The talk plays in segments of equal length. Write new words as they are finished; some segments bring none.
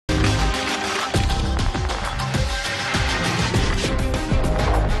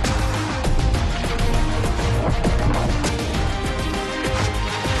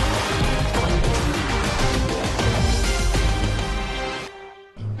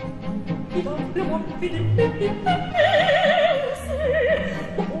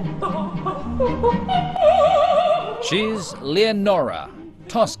She's Leonora,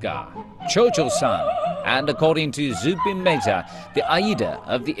 Tosca, Cho-Cho-san, and according to Zubin Mehta, the Aida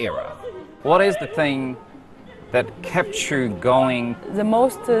of the era. What is the thing that kept you going? The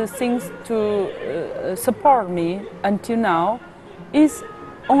most things to support me until now is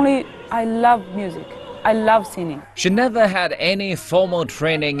only I love music. I love singing. She never had any formal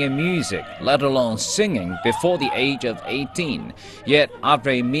training in music, let alone singing, before the age of 18. Yet,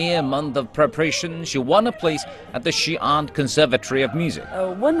 after a mere month of preparation, she won a place at the Xi'an Conservatory of Music.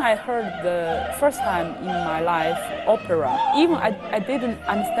 When I heard the first time in my life opera, even I didn't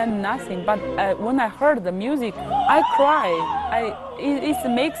understand nothing, but when I heard the music, I cry. It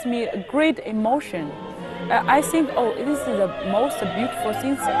makes me a great emotion. I think, oh, this is the most beautiful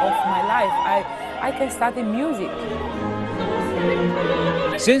things of my life. I can study music.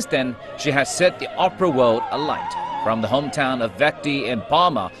 Since then, she has set the opera world alight, from the hometown of Vecti in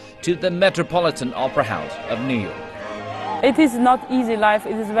Parma to the Metropolitan Opera House of New York. It is not easy life,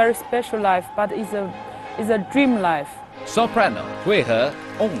 it is a very special life, but it's a dream life. Soprano Hui He,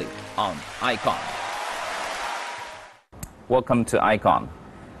 only on Icon. Welcome to Icon.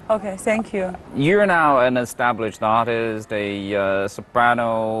 Okay, thank you. You're now an established artist, a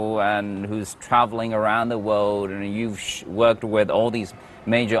soprano, and who's traveling around the world, and you've worked with all these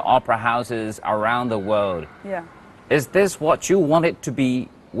major opera houses around the world. Yeah. Is this what you wanted to be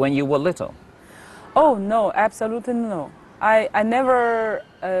when you were little? Oh no, absolutely no. I never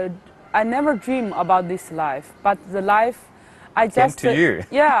dreamed about this life, but the life I just came to you.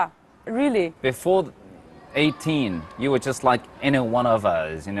 Yeah, really. Before 18, you were just like any one of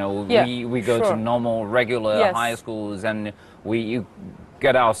us, you know. Yeah, we go sure. to normal, regular Yes. high schools, and you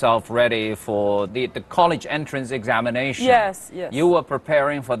get ourselves ready for the college entrance examination. Yes, yes. You were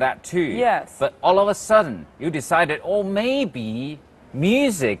preparing for that too. Yes. But all of a sudden, you decided, oh, maybe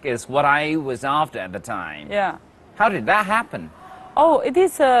music is what I was after at the time. Yeah. How did that happen? Oh, it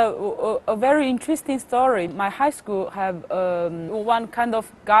is a very interesting story. My high school have one kind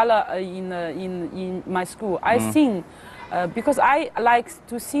of gala in my school. I sing because I like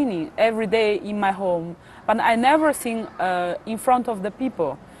to sing every day in my home, but I never sing in front of the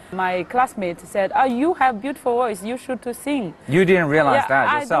people. My classmates said, "Oh, you have beautiful voice. You should to sing." You didn't realize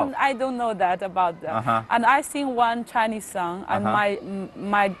that yourself. I don't know that about that. And I sing one Chinese song, and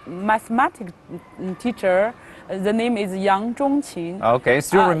my mathematics teacher. The name is Yang Zhongqing. Okay,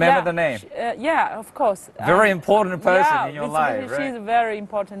 still remember the name? Yeah, of course. Very important person in your life, right? She's a very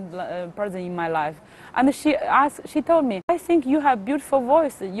important person in my life. And she told me, I think you have beautiful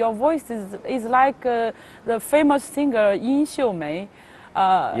voice. Your voice is like the famous singer Yin Xiumei.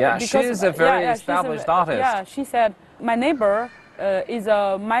 Yeah, she is a very established artist. Yeah, she said, my neighbor is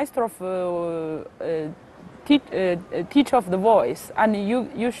a master of teacher of the voice, and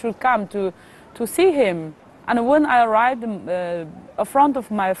you should come to see him. And when I arrived in front of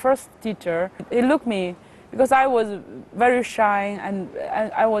my first teacher, he looked me, because I was very shy and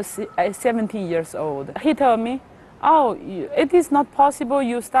I was 17 years old. He told me, oh, it is not possible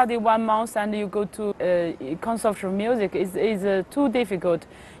you study 1 month and you go to conservatory music. It's too difficult.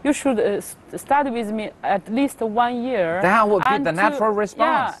 You should study with me at least 1 year. That would be the natural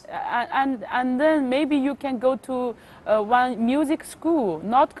response. Yeah, and then maybe you can go to one music school,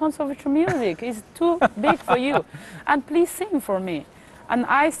 not conservatory music. It's too big for you. And please sing for me. And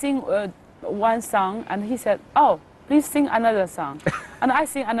I sing one song, and he said, oh, please sing another song. And I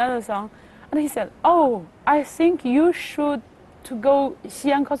sing another song, and he said, oh, I think you should to go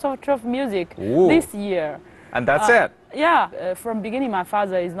Xi'an Conservatory of Music this year. And that's it? Yeah, from beginning my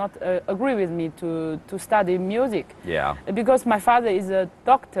father is not agree with me to study music. Yeah. Because my father is a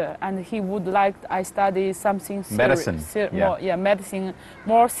doctor and he would like I study something serious. Medicine. Medicine,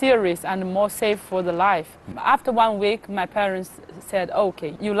 more serious and more safe for the life. After 1 week, my parents said,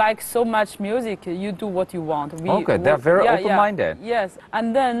 okay, you like so much music, you do what you want. They're very open-minded. Yeah, yes,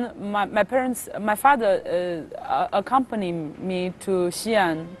 and then my father accompanied me to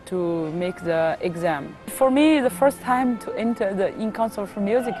Xi'an to make the exam. For me, the first time to enter in conservatory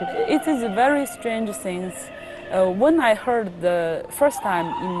music, it is a very strange thing. When I heard the first time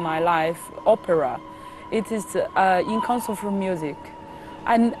in my life opera, it is in conservatory music.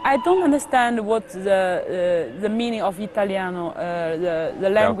 And I don't understand what the meaning of Italiano, the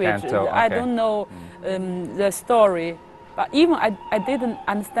language. Canto, okay. I don't know the story. But even I didn't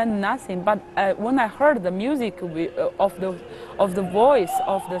understand nothing. But when I heard the music of the voice,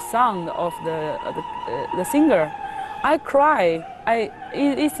 of the sound of the singer, I cry.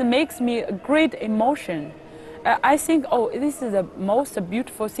 It makes me a great emotion. I think, oh, this is the most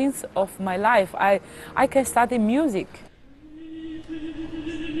beautiful things of my life. I can study music.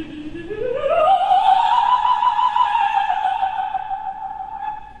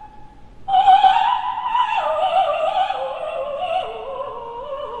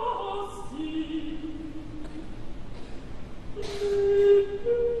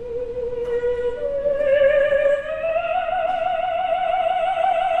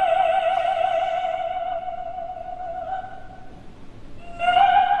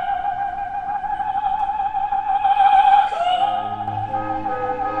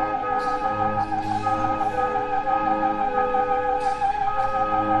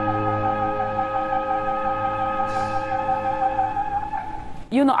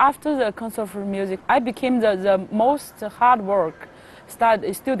 You know, after the conservatory music, I became the most hard work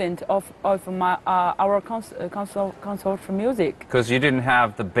student of our conservatory music. Because you didn't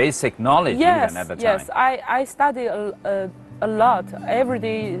have the basic knowledge even at the time. Yes, I study a lot. Every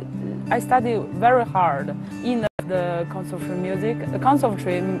day I study very hard in the conservatory music. The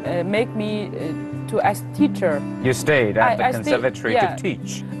conservatory make me to as teacher. You stayed at the conservatory to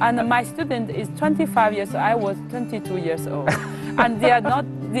teach. And my student is 25 years old. I was 22 years old. And they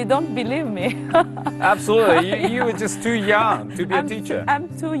don't believe me. Absolutely, you were just too young to be a teacher. I'm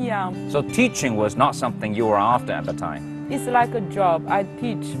too young. So teaching was not something you were after at the time? It's like a job. I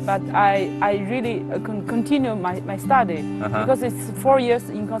teach, but I really continue my study. Because it's 4 years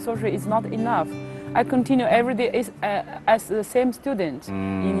in conservatory is not enough. I continue every day as the same student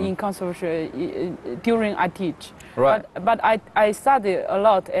in conservatory during I teach. Right. But I study a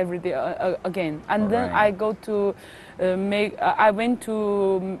lot every day again. And then I go to I went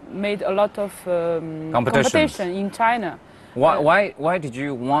to made a lot of competition in China. Why did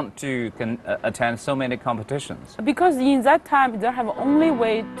you want to attend so many competitions? Because in that time they have only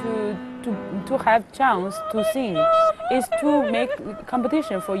way to have chance to sing is to make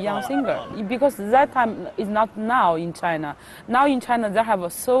competition for young singer. Because that time is not now in China. Now in China they have a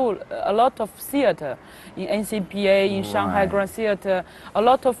lot of theater in NCPA, in Shanghai Grand Theater, a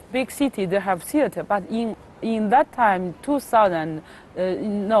lot of big city they have theater. But in that time,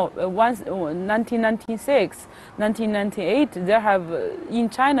 1996, 1998, they have in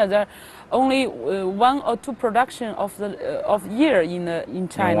China there only 1 or 2 production of year in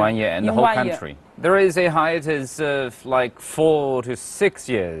China. In 1 year in the whole country. There is a hiatus of like 4 to 6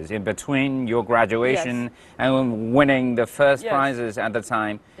 years in between your graduation and winning the first prizes at the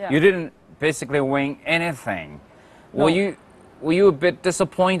time. You didn't basically win anything. No. Were you a bit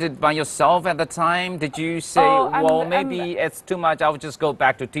disappointed by yourself at the time? Did you say, well, maybe it's too much, I'll just go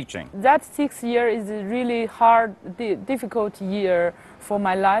back to teaching? That 6 year is a really hard, difficult year for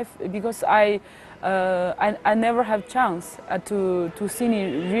my life because I never have chance to sing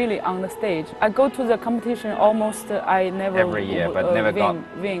really on the stage. I go to the competition almost, I never every year, but never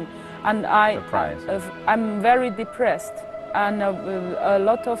win. And the prize. I'm very depressed and a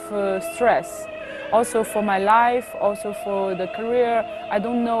lot of stress. Also for my life, also for the career. I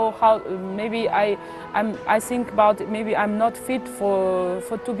don't know how. Maybe I think about maybe I'm not fit for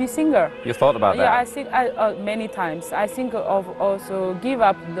to be singer. You thought about that? Yeah, I think many times. I think of also give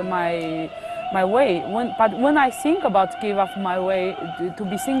up my way. But when I think about give up my way to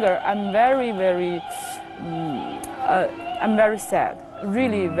be singer, I'm very I'm very sad.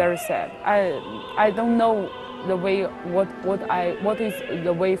 Really very sad. I don't know the way what is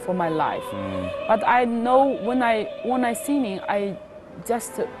the way for my life. But I know when I singing, I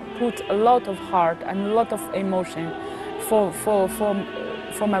just put a lot of heart and a lot of emotion for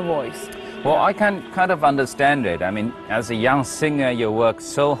my voice. Well, I can kind of understand it. I mean, as a young singer, you worked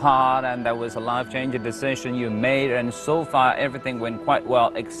so hard and that was a life-changing decision you made, and so far everything went quite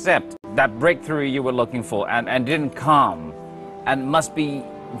well, except that breakthrough you were looking for and didn't come, and must be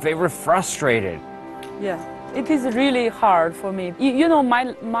very frustrated. Yeah. It is really hard for me. You know,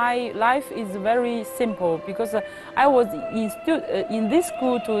 my life is very simple because I was in this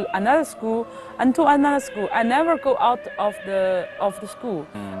school to another school and to another school. I never go out of the school,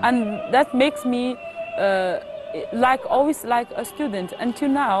 and that makes me always like a student. Until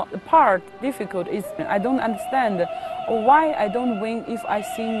now, the part difficult is I don't understand why I don't win if I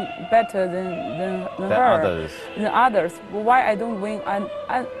sing better than her, than others. Why I don't win, and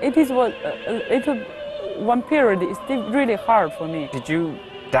it is what one period is really hard for me. Did you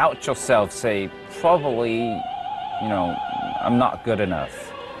doubt yourself, say, probably, you know, I'm not good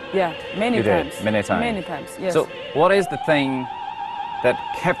enough? Yeah, many times. Many times? Many times, yes. So what is the thing that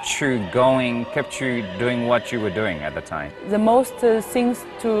kept you going, kept you doing what you were doing at the time? The most things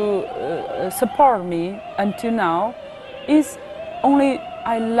to support me until now is only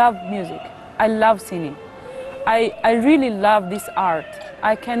I love music. I love singing. I really love this art.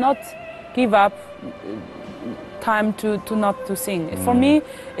 I cannot give up time to not to sing. For me,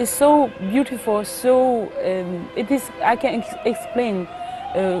 it's so beautiful. So it is. I can explain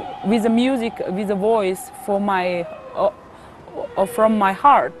with the music, with the voice, from my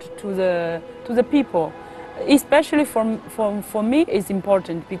heart to the people. Especially for me, it's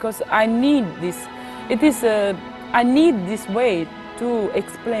important because I need this. It is. I need this way to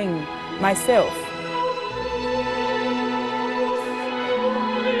explain myself.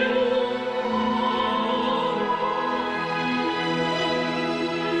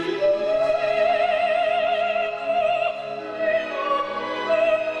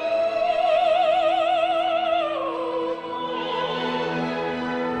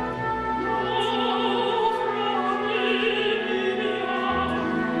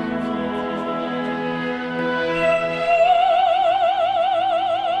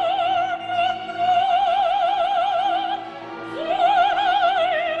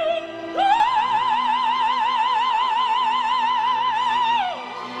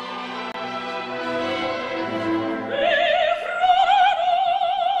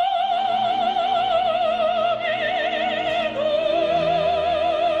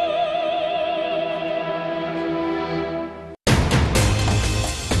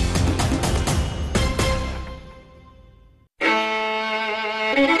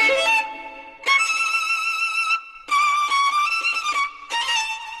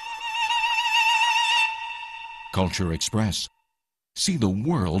 Culture Express. See the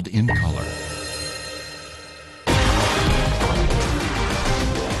world in color.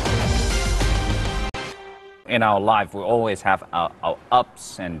 In our life, we always have our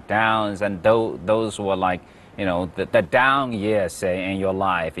ups and downs, and those were like, you know, the down years, say, in your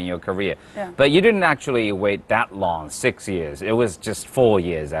life, in your career. Yeah. But you didn't actually wait that long, 6 years. It was just 4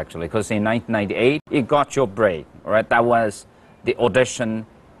 years, actually, because in 1998, you got your break, right? That was the audition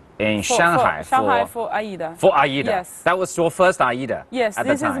in Shanghai for Aida. For Aida. Yes. That was your first Aida. Yes, at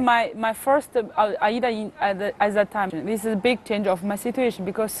this the is time. my first Aida at that time. This is a big change of my situation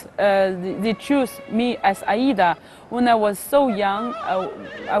because they choose me as Aida when I was so young.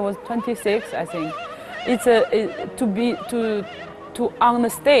 I was 26, I think. It's to on the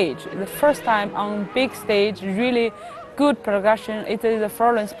stage, the first time on big stage, really good production. It is a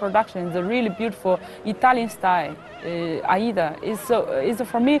Florence production. It's a really beautiful Italian style. Aida is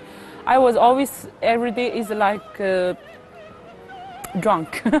for me. I was always every day is like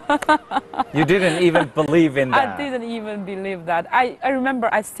drunk. You didn't even believe in that. I didn't even believe that. I remember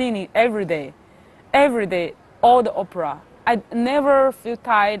I singing every day, all the opera. I never feel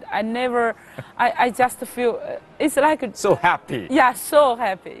tired. I just feel it's like So happy. Yeah, so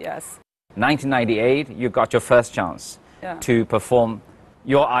happy. Yes. 1998, you got your first chance to perform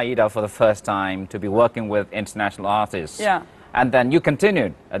your Aida for the first time, to be working with international artists. Yeah. And then you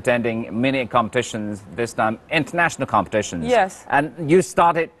continued attending many competitions, this time international competitions. Yes. And you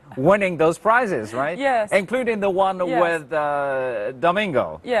started winning those prizes, right? Yes. Including the one with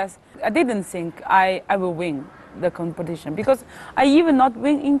Domingo. Yes. I didn't think I will win the competition because I even not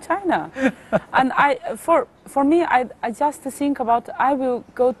win in China. And for me, I just think about I will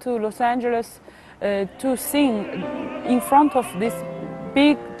go to Los Angeles to sing in front of this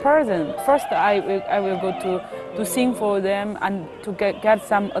big person. First, I will go to sing for them and to get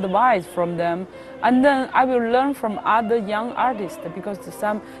some advice from them, and then I will learn from other young artists because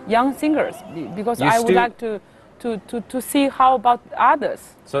some young singers. Because I would like to see how about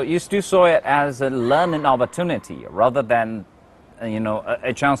others. So you still saw it as a learning opportunity rather than, you know,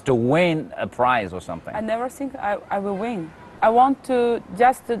 a chance to win a prize or something. I never think I will win. I want to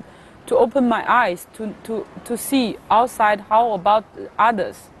just to open my eyes to see outside how about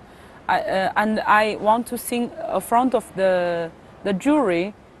others, and I want to sing in front of the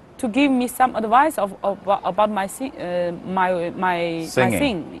jury to give me some advice about my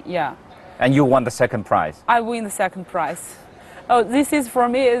singing. Yeah. And you won the second prize. I win the second prize. Oh, this is for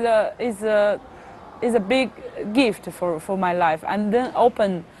me is a big gift for my life, and then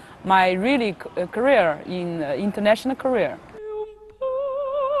open my really career in international career.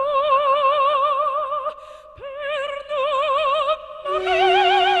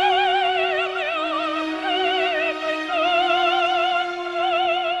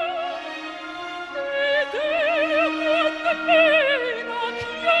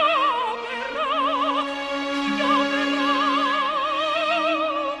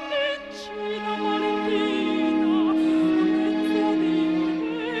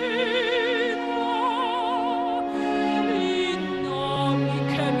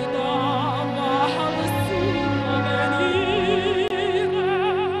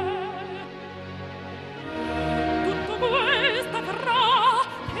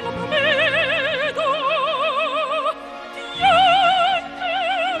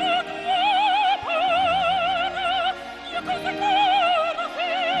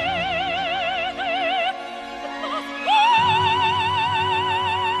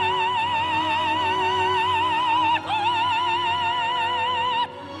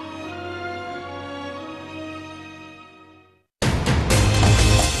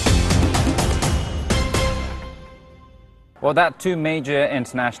 Well, that two major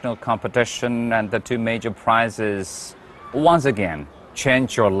international competition and the two major prizes, once again,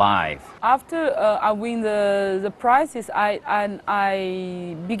 changed your life. After I win the prizes,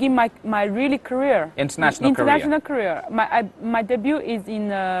 I begin my really career. International career. My debut is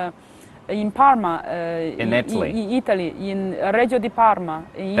in Parma, in Italy. In Italy, in Reggio di Parma,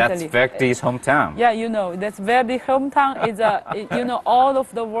 in That's Italy. Verdi's hometown. Yeah, you know, that's Verdi's hometown. Is you know, all of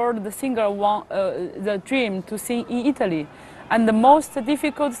the world, the singer want the dream to sing in Italy, and the most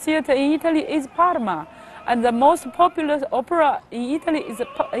difficult theater in Italy is Parma, and the most popular opera in Italy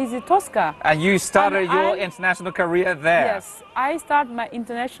is Tosca. And you started your international career there. Yes, I started my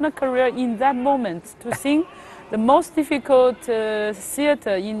international career in that moment to sing the most difficult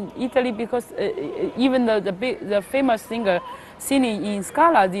theater in Italy, because even the famous singer singing in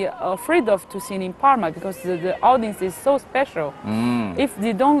Scala, they are afraid of to sing in Parma because the audience is so special. If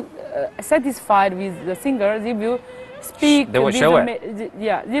they don't satisfied with the singer, they will speak. They will show it.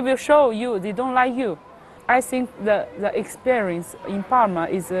 Yeah, they will show you. They don't like you. I think the experience in Parma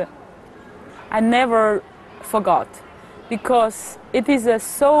is I never forgot, because it is a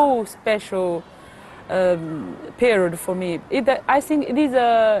so special period for me. I think it is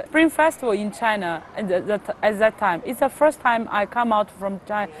a spring festival in China at that time. It's the first time I come out from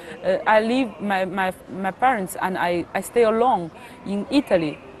China. I leave my parents and I stay alone in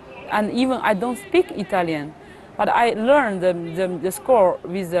Italy, and even I don't speak Italian, but I learned the score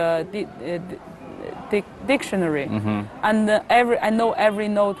with the dictionary, and I know every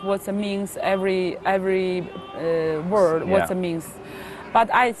note what it means, every word what it means. But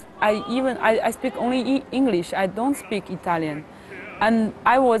I speak only English. I don't speak Italian, and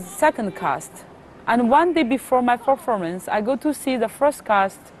I was second cast. And one day before my performance, I go to see the first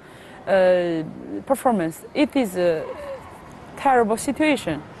cast performance. It is a terrible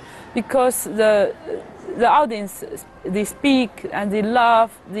situation, because the audience, they speak and they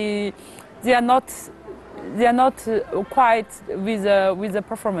laugh. They are not quiet with the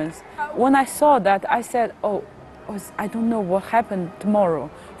performance. When I saw that, I said, "Oh, I don't know what happened tomorrow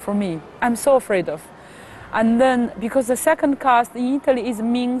for me. I'm so afraid of." And then, because the second cast in Italy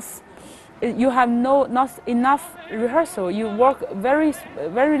means you have not enough rehearsal. You work very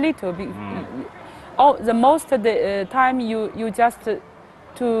little. The most of the time you just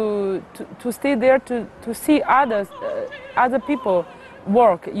to stay there to see other people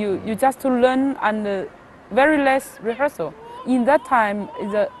work. You just to learn, and very less rehearsal. In that time,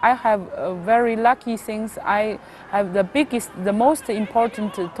 I have very lucky things. I have the most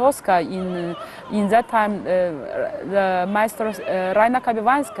important Tosca in that time. The maestro Raina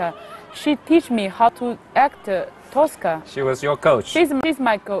Kabiwanska, she teach me how to act Tosca. She was your coach. She's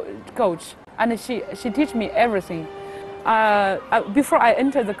my coach, and she teach me everything. Before I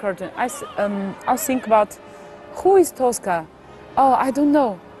enter the curtain, I think about who is Tosca. Oh, I don't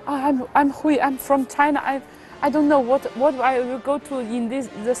know. Oh, I'm Hui. I'm from China. I don't know what I will go to in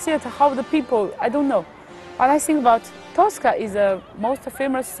the theater. How the people, I don't know. But I think about Tosca is the most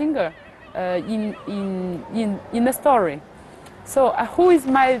famous singer in the story. So who is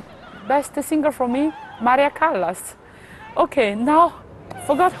my best singer for me? Maria Callas. Okay, now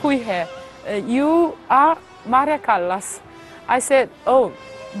forgot Hui He. You are Maria Callas. I said, oh,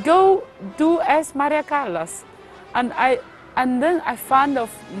 go do as Maria Callas, and then I found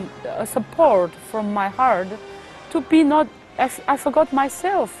a support from my heart to be not as I forgot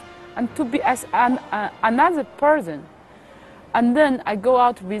myself, and to be as another person. And then I go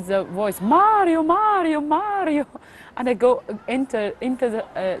out with the voice, Mario, Mario, Mario, and I go into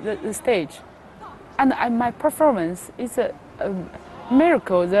the stage. And my performance is a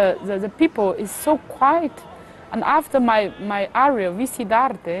miracle. The people is so quiet. And after my aria, Vici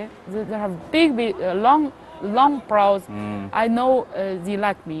d'arte, they have big long applause. I know they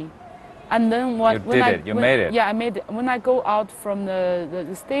like me. And then you made it. Yeah, I made it. When I go out from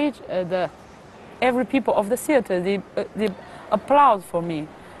the stage, every people of the theater, they applaud for me.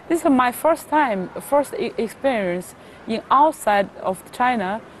 This is my first experience in outside of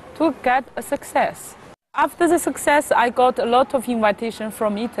China to get a success. After the success, I got a lot of invitation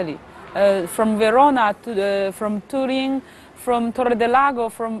from Italy, from Verona, from Turin, from Torre del Lago,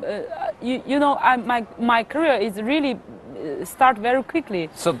 from my career is really start very quickly.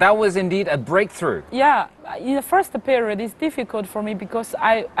 So that was indeed a breakthrough. Yeah, in the first period it's difficult for me because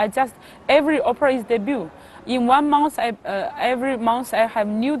I just every opera is debut. In 1 month, every month I have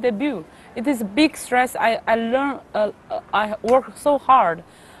new debut. It is big stress. I learn. I work so hard.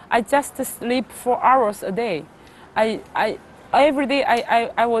 I just sleep 4 hours a day. Every day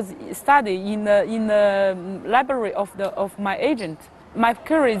I was studying in the library of my agent. My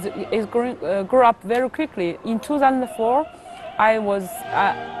career grew up very quickly. In 2004, I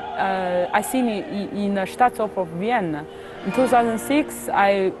sing in the Staatsoper of Vienna. In 2006,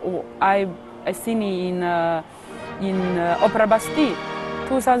 I sing in Opera Bastille.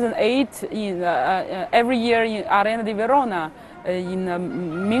 2008, every year in Arena di Verona, in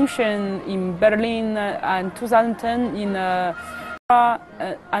München, in Berlin, and 2010 in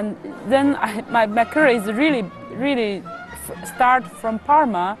and then my career is really start from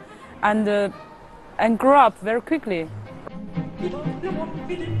Parma and grew up very quickly.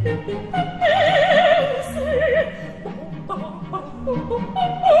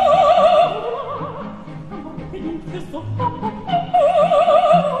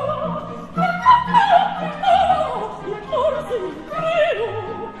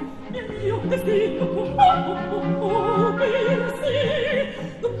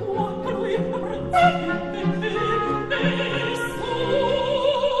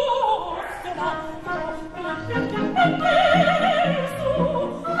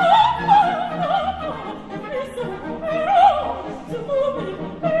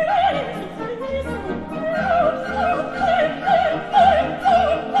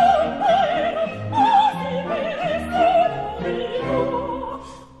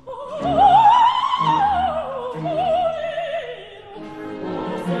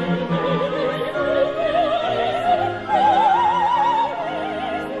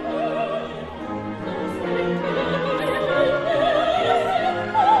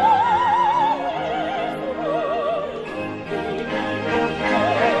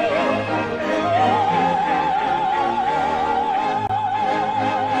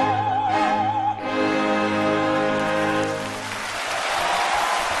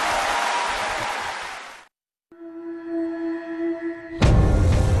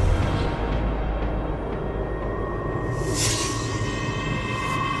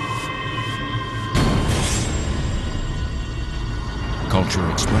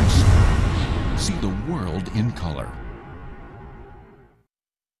 Culture Express. See the world in color.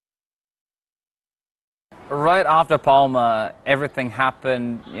 Right after Palma, everything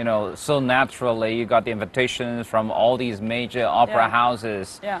happened, so naturally. You got the invitations from all these major opera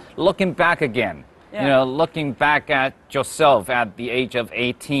houses. Yeah. Looking back again, looking back at yourself at the age of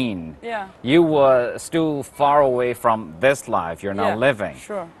 18, you were still far away from this life you're now living.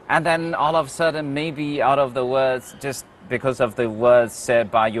 Sure. And then all of a sudden, maybe out of the words, just because of the words said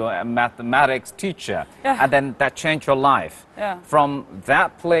by your mathematics teacher, and then that changed your life. From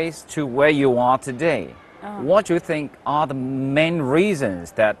that place to where you are today. What do you think are the main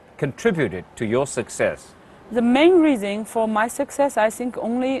reasons that contributed to your success? The main reason for my success, I think,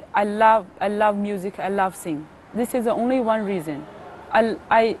 only I love music, I love sing. This is the only one reason.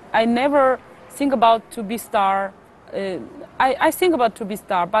 I never think about to be star. I think about to be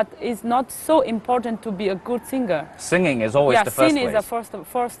star, but it's not so important to be a good singer. Singing is always the first singing is the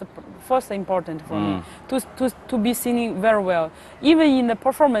first important for me. To be singing very well. Even in the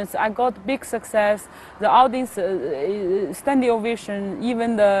performance, I got big success. The audience standing ovation.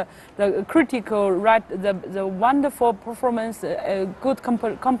 Even the critical the wonderful performance, good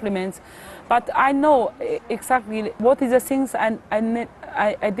compliments. But I know exactly what is the things I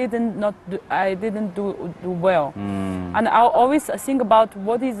didn't do well, and I always think about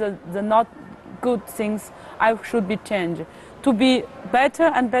what is the not good things I should be changed to be better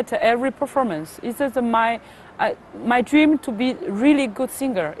and better every performance. It is my dream to be really good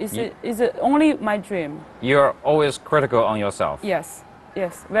singer. Is only my dream. You're always critical on yourself. Yes,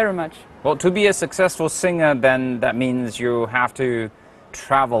 very much. Well, to be a successful singer, then that means you have to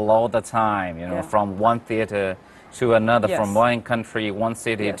travel all the time, from one theater to another, from one country, one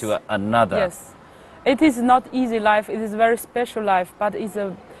city to another. Yes, it is not easy life. It is a very special life, but it's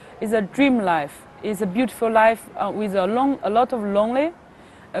a dream life. It's a beautiful life with a lot of lonely,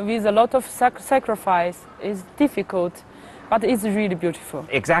 with a lot of sacrifice. It's difficult, but it's really beautiful.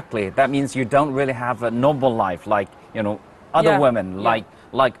 Exactly. That means you don't really have a normal life like other women,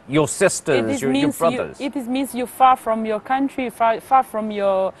 like your sisters, your brothers. It means you're far from your country, far from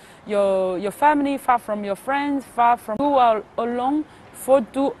your family, far from your friends, far from you are alone for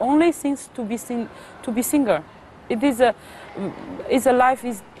do only things to be singer. It is a life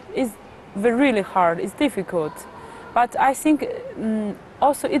is really hard. It's difficult, but I think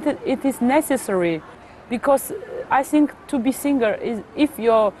also it is necessary, because I think to be singer is if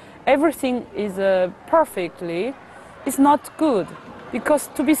your everything is perfectly, it's not good. Because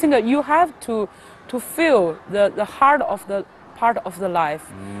to be singer, you have to feel the heart of the part of the life.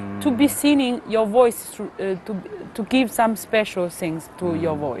 To be singing your voice, to give some special things to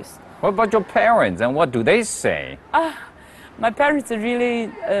your voice. What about your parents, and what do they say? My parents are really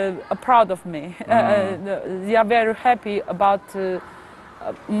proud of me. They are very happy about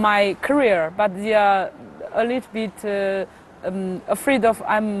my career, but they are a little bit afraid of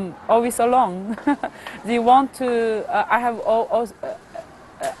I'm always alone. They want to. I have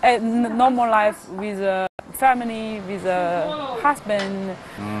a normal life with a family, with a husband.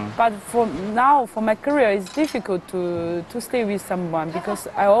 But for now, for my career, it's difficult to stay with someone because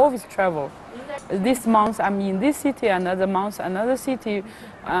I always travel. This month I'm in this city, another month another city,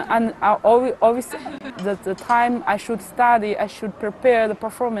 and I always the time I should study, I should prepare the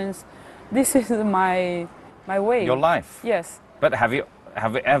performance. This is my way. Your life. Yes. But have you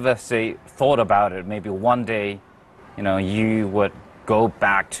ever thought about it? Maybe one day, you would go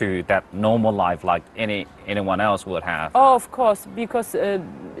back to that normal life like anyone else would have. Oh, of course, because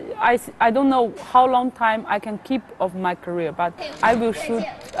I don't know how long time I can keep of my career, but I will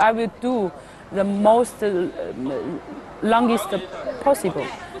do the most longest possible.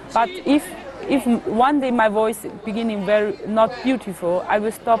 But if one day my voice beginning very not beautiful, I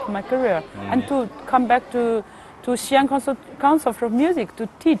will stop my career and to come back to Xi'an Council for Music to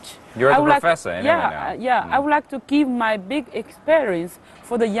teach. You're the professor anyway now. Yeah. I would like to give my big experience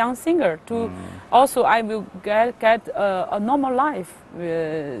for the young singer. Also, I will get a normal life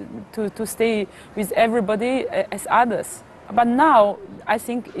to stay with everybody as others. But now I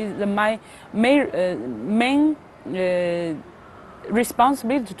think is my main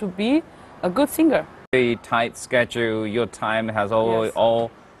responsibility to be a good singer. A tight schedule. Your time has Yes.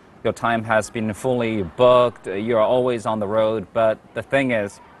 Your time has been fully booked. You're always on the road. But the thing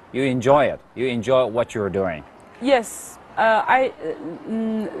is, you enjoy it. You enjoy what you're doing. Yes,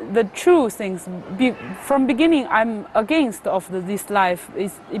 the true things. From beginning, I'm against of this life.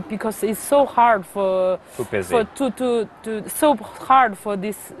 Because it's so hard for Too busy. so hard for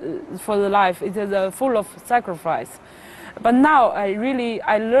this for the life. It is full of sacrifice. But now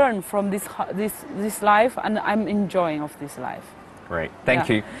I learn from this life, and I'm enjoying of this life. Great. Thank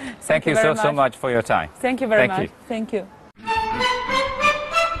Yeah. you. Thank you very so much for your time. Thank you very Thank much. you. Thank you.